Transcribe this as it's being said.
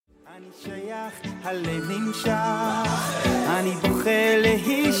שייך, הלב נמשך, אני בוחר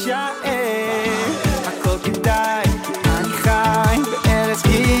להישאר, הכל כדאי, אני חי בארץ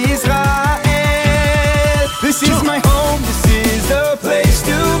ישראל. This is my home, this is the place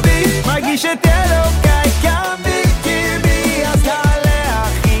to be, מרגיש את אלוקיי כאן בקרבי, אז תעלה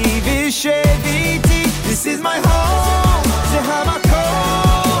אחי ושב איתי. This is my home, זה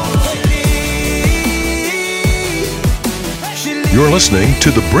המקום שלי. You're listening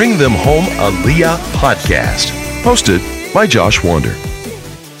to the Bring Them Home Aliyah podcast, hosted by Josh Wander.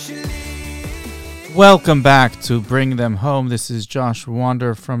 Welcome back to Bring Them Home. This is Josh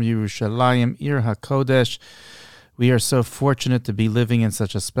Wander from Yerushalayim, Ir HaKodesh. We are so fortunate to be living in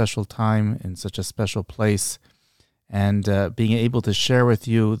such a special time, in such a special place, and being able to share with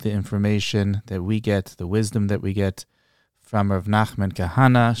you the information that we get, the wisdom that we get from Rav Nachman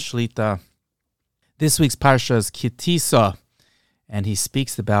Kahana Shlita. This week's parsha is Ki Tisa, and he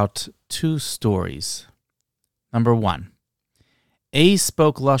speaks about two stories. Number one, A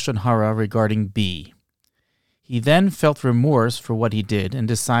spoke Lashon Hara regarding B. He then felt remorse for what he did and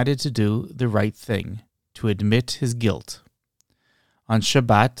decided to do the right thing, to admit his guilt. On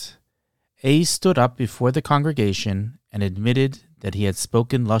Shabbat, A stood up before the congregation and admitted that he had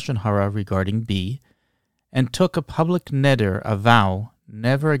spoken Lashon Hara regarding B, and took a public neder, a vow,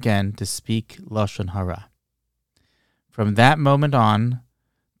 never again to speak Lashon Hara. From that moment on,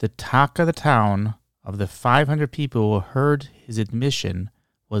 the talk of the town, of the 500 people who heard his admission,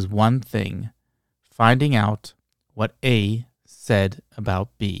 was one thing: finding out what A said about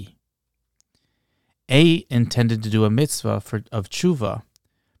B. A intended to do a mitzvah of tshuva,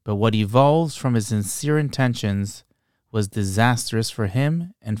 but what evolves from his sincere intentions was disastrous for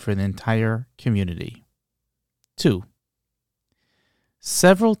him and for the entire community. 2.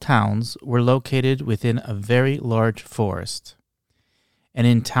 Several towns were located within a very large forest, and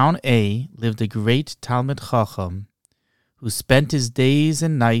in town A lived a great Talmid Chacham who spent his days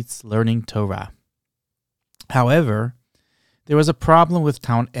and nights learning Torah. However, there was a problem with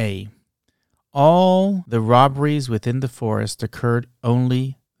town A. All the robberies within the forest occurred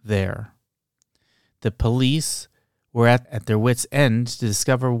only there. The police were at their wits' end to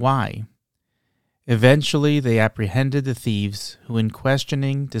discover why. Eventually, they apprehended the thieves, who in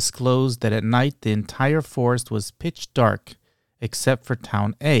questioning disclosed that at night the entire forest was pitch dark except for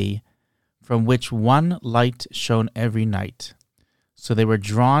town A, from which one light shone every night. So they were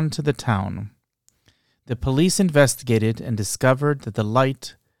drawn to the town. The police investigated and discovered that the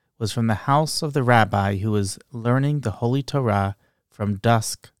light was from the house of the rabbi who was learning the Holy Torah from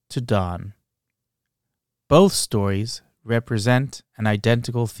dusk to dawn. Both stories represent an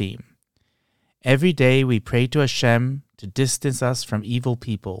identical theme. Every day we pray to Hashem to distance us from evil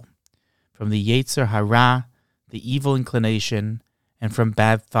people, from the Yetzer Hara, the evil inclination, and from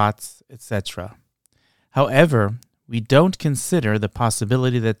bad thoughts, etc. However, we don't consider the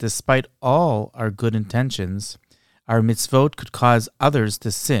possibility that despite all our good intentions, our mitzvot could cause others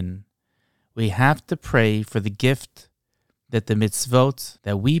to sin. We have to pray for the gift that the mitzvot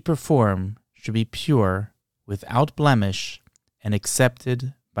that we perform should be pure, without blemish, and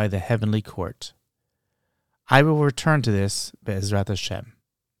accepted by the heavenly court. I will return to this, Be'ezrat Hashem.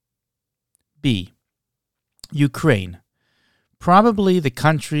 B. Ukraine. Probably the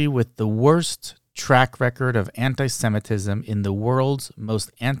country with the worst track record of anti-Semitism in the world's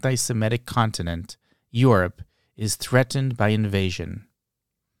most anti-Semitic continent, Europe, is threatened by invasion.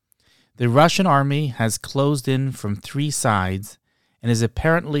 The Russian army has closed in from 3 sides and is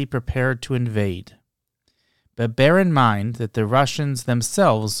apparently prepared to invade. But bear in mind that the Russians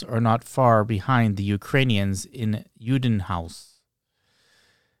themselves are not far behind the Ukrainians in Judenhaus.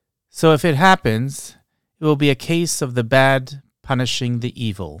 So if it happens, it will be a case of the bad punishing the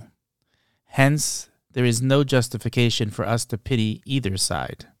evil. Hence, there is no justification for us to pity either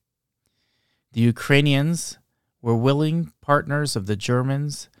side. The Ukrainians were willing partners of the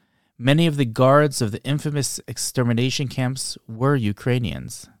Germans. Many of the guards of the infamous extermination camps were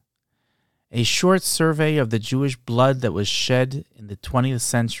Ukrainians. A short survey of the Jewish blood that was shed in the 20th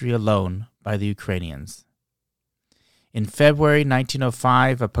century alone by the Ukrainians. In February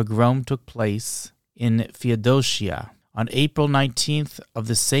 1905, a pogrom took place in Feodosia. On April 19th of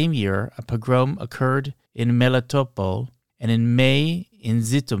the same year, a pogrom occurred in Melitopol, and in May in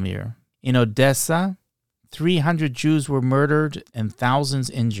Zhytomyr. In Odessa, 300 Jews were murdered and thousands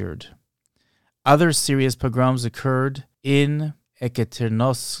injured. Other serious pogroms occurred in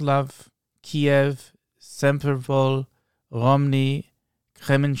Ekaterinodar, Kiev, Semperpol, Romny,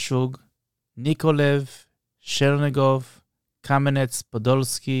 Kremenchug, Nikolev, Chernigov,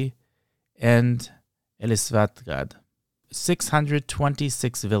 Kamenets-Podolsky, and Elisvatgrad.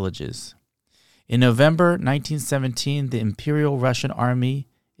 626 villages. In November 1917, the Imperial Russian Army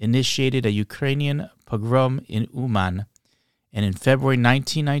initiated a Ukrainian pogrom in Uman, and in February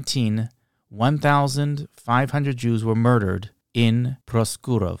 1919, 1,500 Jews were murdered in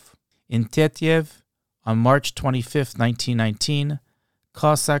Proskurov. In Tetyev, on March 25, 1919,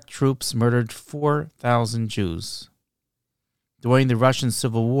 Cossack troops murdered 4,000 Jews. During the Russian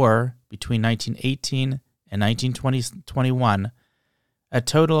Civil War between 1918 and 1921, a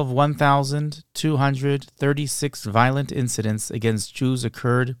total of 1,236 violent incidents against Jews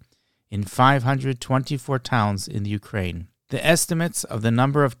occurred in 524 towns in the Ukraine. The estimates of the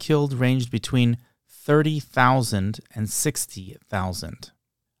number of killed ranged between 30,000 and 60,000.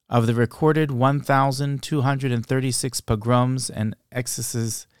 Of the recorded 1,236 pogroms and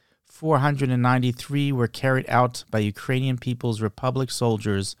excesses, 493 were carried out by Ukrainian People's Republic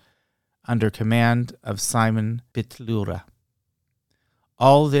soldiers under command of Simon Petlura.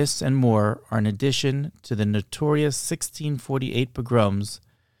 All this and more are in addition to the notorious 1648 pogroms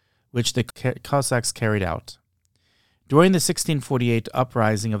which the Cossacks carried out. During the 1648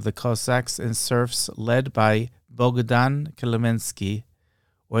 uprising of the Cossacks and serfs led by Bogdan Khmelnytsky,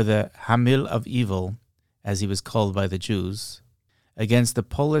 or the Hamil of Evil, as he was called by the Jews, against the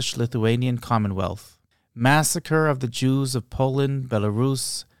Polish-Lithuanian Commonwealth, massacre of the Jews of Poland,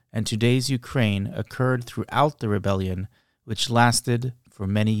 Belarus, and today's Ukraine occurred throughout the rebellion, which lasted for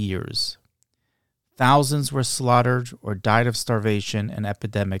many years. Thousands were slaughtered or died of starvation and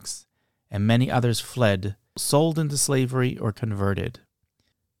epidemics, and many others fled, sold into slavery, or converted.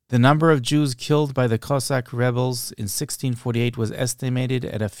 The number of Jews killed by the Cossack rebels in 1648 was estimated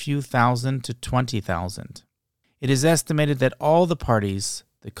at a few thousand to 20,000. It is estimated that all the parties,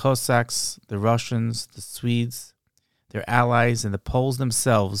 the Cossacks, the Russians, the Swedes, their allies, and the Poles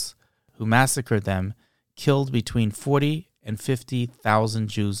themselves, who massacred them, killed between 40 and 50,000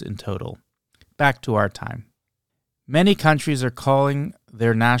 Jews in total. Back to our time. Many countries are calling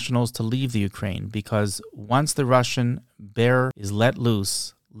their nationals to leave the Ukraine because once the Russian bear is let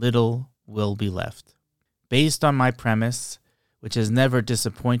loose, little will be left. Based on my premise, which has never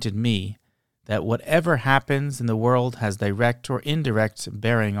disappointed me, that whatever happens in the world has direct or indirect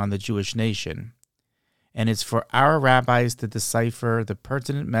bearing on the Jewish nation, and it's for our rabbis to decipher the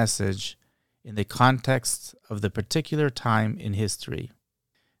pertinent message in the context of the particular time in history.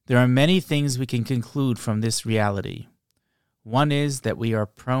 There are many things we can conclude from this reality. One is that we are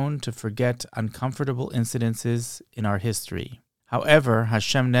prone to forget uncomfortable incidences in our history. However,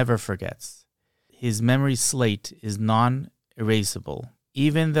 Hashem never forgets. His memory slate is non-erasable,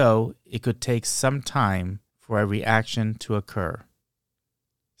 even though it could take some time for a reaction to occur.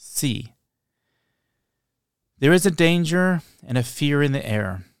 C. There is a danger and a fear in the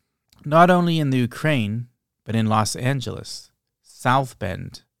air, not only in the Ukraine, but in Los Angeles, South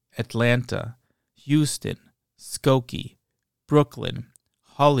Bend, Atlanta, Houston, Skokie, Brooklyn,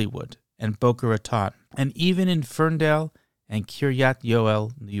 Hollywood, and Boca Raton, and even in Ferndale and Kiryat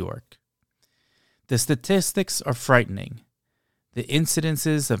Yoel, New York. The statistics are frightening. The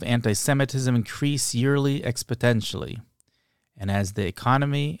incidences of anti-Semitism increase yearly exponentially, and as the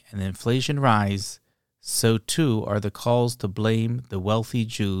economy and inflation rise, so too are the calls to blame the wealthy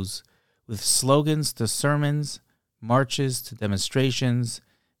Jews, with slogans to sermons, marches to demonstrations,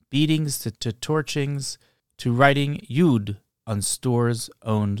 beatings to torchings, to writing Yud on stores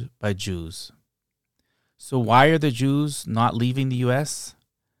owned by Jews. So why are the Jews not leaving the U.S.?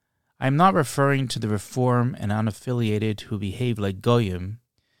 I am not referring to the Reform and unaffiliated who behave like Goyim,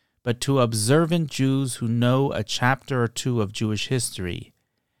 but to observant Jews who know a chapter or two of Jewish history,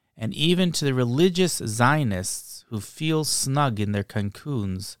 and even to the religious Zionists who feel snug in their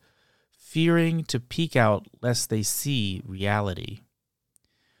cocoons, fearing to peek out lest they see reality.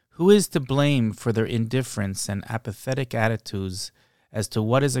 Who is to blame for their indifference and apathetic attitudes as to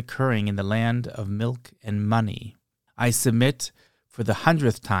what is occurring in the land of milk and money? I submit for the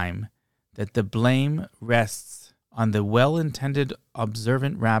 100th time that the blame rests on the well-intended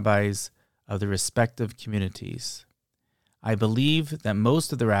observant rabbis of the respective communities. I believe that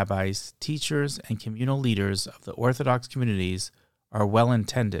most of the rabbis, teachers, and communal leaders of the Orthodox communities are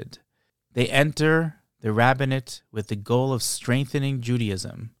well-intended. They enter the rabbinate with the goal of strengthening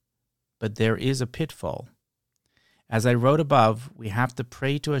Judaism, but there is a pitfall. As I wrote above, we have to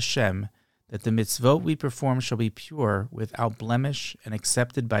pray to Hashem that the mitzvot we perform shall be pure, without blemish, and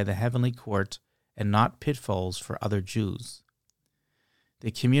accepted by the heavenly court, and not pitfalls for other Jews.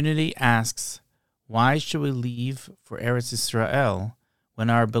 The community asks, why should we leave for Eretz Yisrael when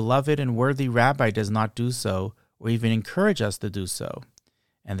our beloved and worthy rabbi does not do so, or even encourage us to do so?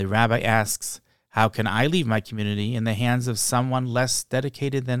 And the rabbi asks, How can I leave my community in the hands of someone less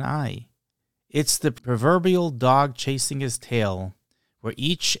dedicated than I? It's the proverbial dog chasing his tail, where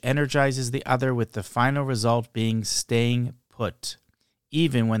each energizes the other with the final result being staying put,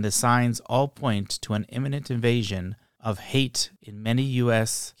 even when the signs all point to an imminent invasion of hate in many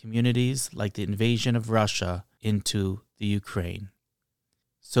U.S. communities, like the invasion of Russia into the Ukraine.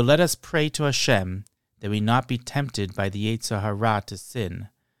 So let us pray to Hashem that we not be tempted by the Yetzer Hara to sin,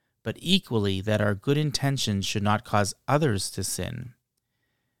 but equally that our good intentions should not cause others to sin.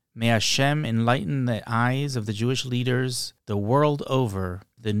 May Hashem enlighten the eyes of the Jewish leaders the world over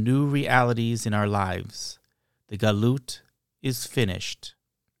the new realities in our lives. The Galut is finished.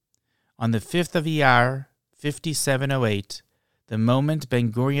 On the 5th of Iyar, 5708, the moment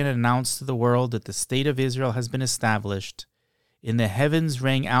Ben-Gurion announced to the world that the state of Israel has been established, in the heavens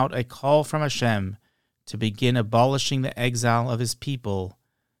rang out a call from Hashem to begin abolishing the exile of his people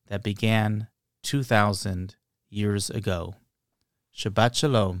that began 2,000 years ago. Shabbat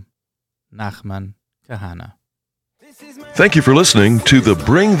Shalom, Nachman Kahana. Thank you for listening to the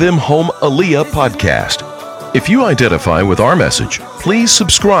Bring Them Home Aliyah podcast. If you identify with our message, please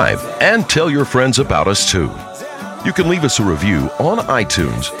subscribe and tell your friends about us too. You can leave us a review on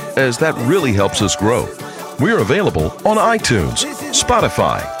iTunes, as that really helps us grow. We're available on iTunes,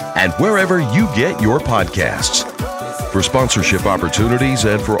 Spotify, and wherever you get your podcasts. For sponsorship opportunities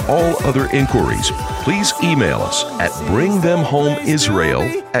and for all other inquiries, please email us at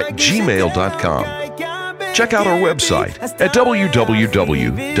bringthemhomeisrael@gmail.com. Check out our website at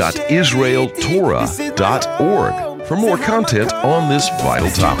www.israeltorah.org for more content on this vital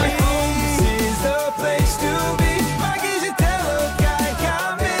topic.